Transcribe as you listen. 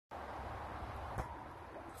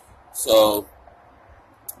So,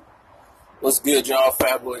 what's good, y'all?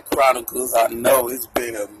 Fatboy Chronicles. I know it's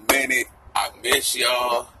been a minute. I miss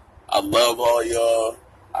y'all. I love all y'all.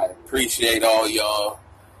 I appreciate all y'all.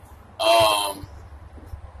 I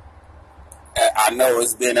know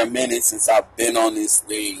it's been a minute since I've been on this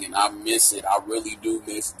thing, and I miss it. I really do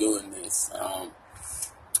miss doing this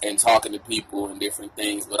and talking to people and different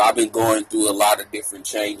things. But I've been going through a lot of different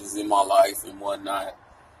changes in my life and whatnot,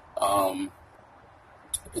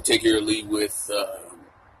 particularly with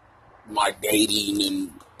my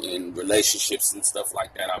dating and relationships and stuff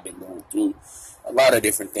like that. I've been going through a lot of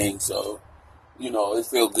different things. So, it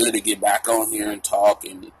feels good to get back on here and talk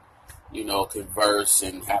and, converse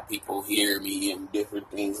and have people hear me and different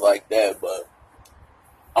things like that. But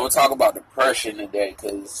I'm going to talk about depression today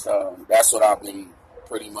because that's what I've been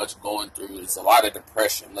pretty much going through. It's a lot of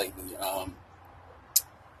depression lately.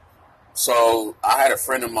 So I had a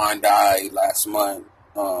friend of mine die last month.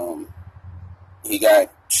 He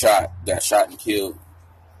got shot and killed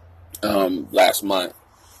last month.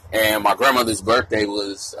 And my grandmother's birthday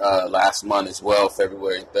was last month as well,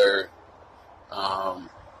 February 3rd.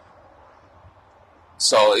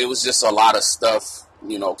 So it was just a lot of stuff,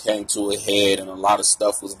 came to a head, and a lot of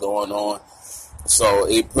stuff was going on. So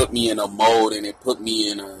it put me in a mode, and it put me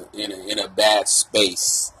in a bad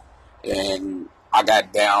space. And I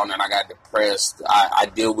got down and I got depressed. I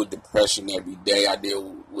deal with depression every day. I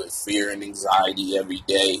deal with fear and anxiety every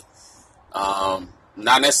day.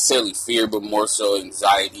 Not necessarily fear, but more so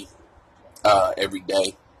anxiety every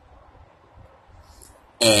day.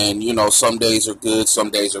 And, some days are good, some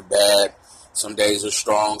days are bad. Some days are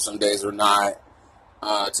strong, some days are not.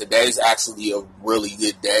 Today's actually a really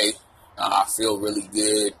good day. I feel really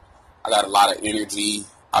good. I got a lot of energy.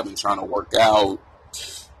 I've been trying to work out.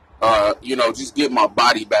 Just get my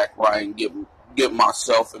body back right and get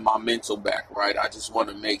myself and my mental back right. I just want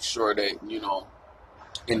to make sure that,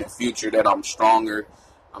 in the future that I'm stronger.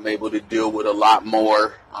 I'm able to deal with a lot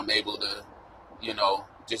more. I'm able to,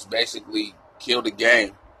 just basically kill the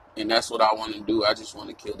game. And that's what I want to do. I just want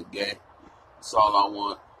to kill the game. That's all I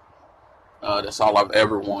want. That's all I've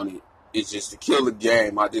ever wanted. Is just to kill the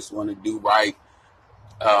game. I just want to do right.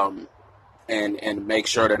 And make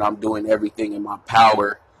sure that I'm doing everything in my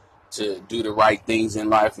power to do the right things in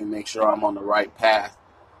life and make sure I'm on the right path.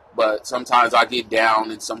 But sometimes I get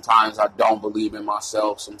down and sometimes I don't believe in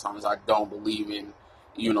myself. Sometimes I don't believe in,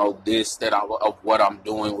 of what I'm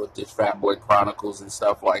doing with this Fatboy Chronicles and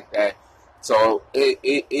stuff like that. So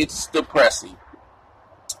it's depressing.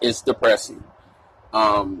 It's depressing.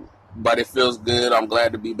 But it feels good. I'm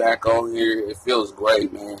glad to be back on here. It feels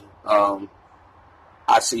great, man.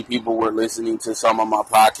 I see people were listening to some of my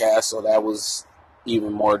podcasts, so that was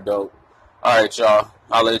even more dope. All right, y'all.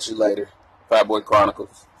 I'll let you later. Fatboy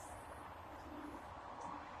Chronicles.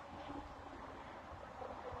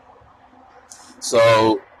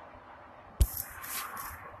 So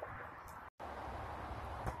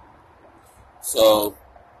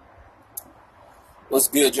what's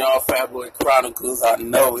good, y'all? Fatboy Chronicles. I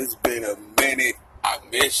know it's been a minute. I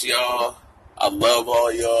miss y'all. I love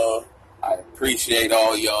all y'all. I appreciate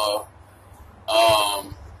all y'all.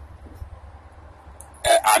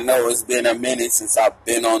 I know it's been a minute since I've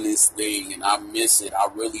been on this thing, and I miss it. I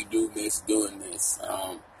really do miss doing this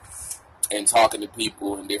and talking to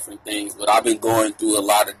people and different things. But I've been going through a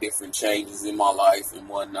lot of different changes in my life and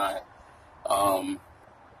whatnot,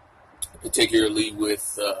 particularly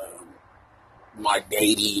with my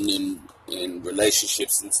dating and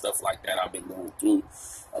relationships and stuff like that. I've been going through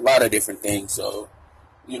a lot of different things. So,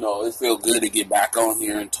 it feels good to get back on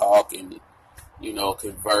here and talk and,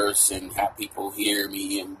 converse and have people hear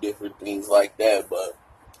me and different things like that. But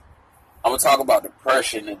I'm going to talk about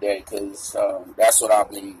depression today because that's what I've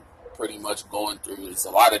been pretty much going through. It's a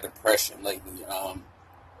lot of depression lately.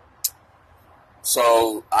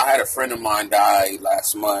 So I had a friend of mine die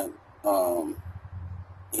last month.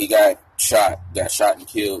 He got shot and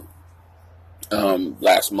killed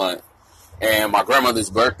last month. And my grandmother's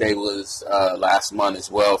birthday was last month as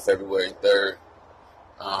well, February 3rd.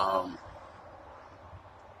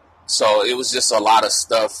 So it was just a lot of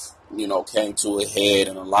stuff, came to a head,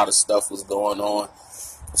 and a lot of stuff was going on.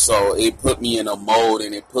 So it put me in a mode,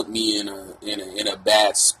 and it put me in a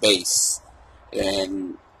bad space.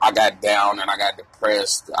 And I got down and I got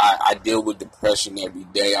depressed. I deal with depression every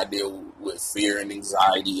day. I deal with fear and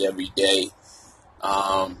anxiety every day.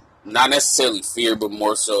 Not necessarily fear, but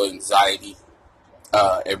more so anxiety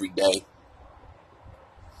every day.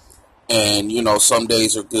 And, some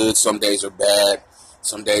days are good, some days are bad.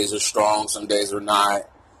 Some days are strong, some days are not.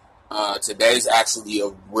 Today's actually a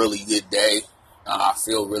really good day. I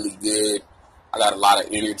feel really good. I got a lot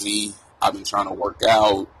of energy. I've been trying to work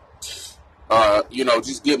out.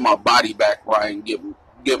 Just get my body back right and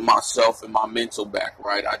get myself and my mental back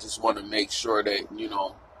right. I just want to make sure that,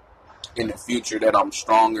 in the future that I'm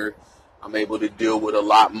stronger. I'm able to deal with a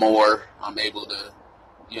lot more. I'm able to,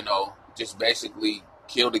 just basically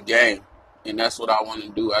kill the game. And that's what I want to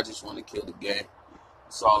do. I just want to kill the game.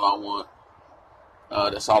 That's all I want.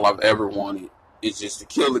 That's all I've ever wanted. Is just to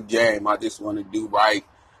kill the game. I just want to do right,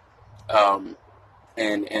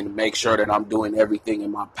 and make sure that I'm doing everything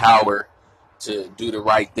in my power to do the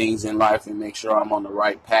right things in life and make sure I'm on the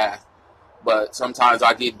right path. But sometimes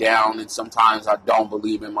I get down, and sometimes I don't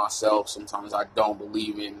believe in myself. Sometimes I don't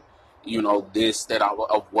believe in,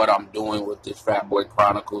 of what I'm doing with this Fat Boy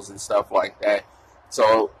Chronicles and stuff like that.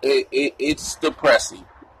 So it's depressing.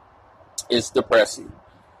 It's depressing.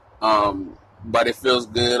 But it feels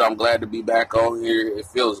good. I'm glad to be back on here. It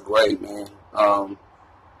feels great, man.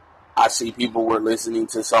 I see people were listening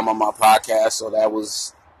to some of my podcasts, so that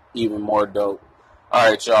was even more dope. All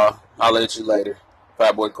right, y'all. I'll let you later.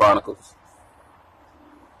 Fat Boy Chronicles.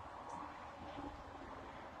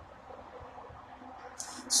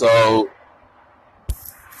 So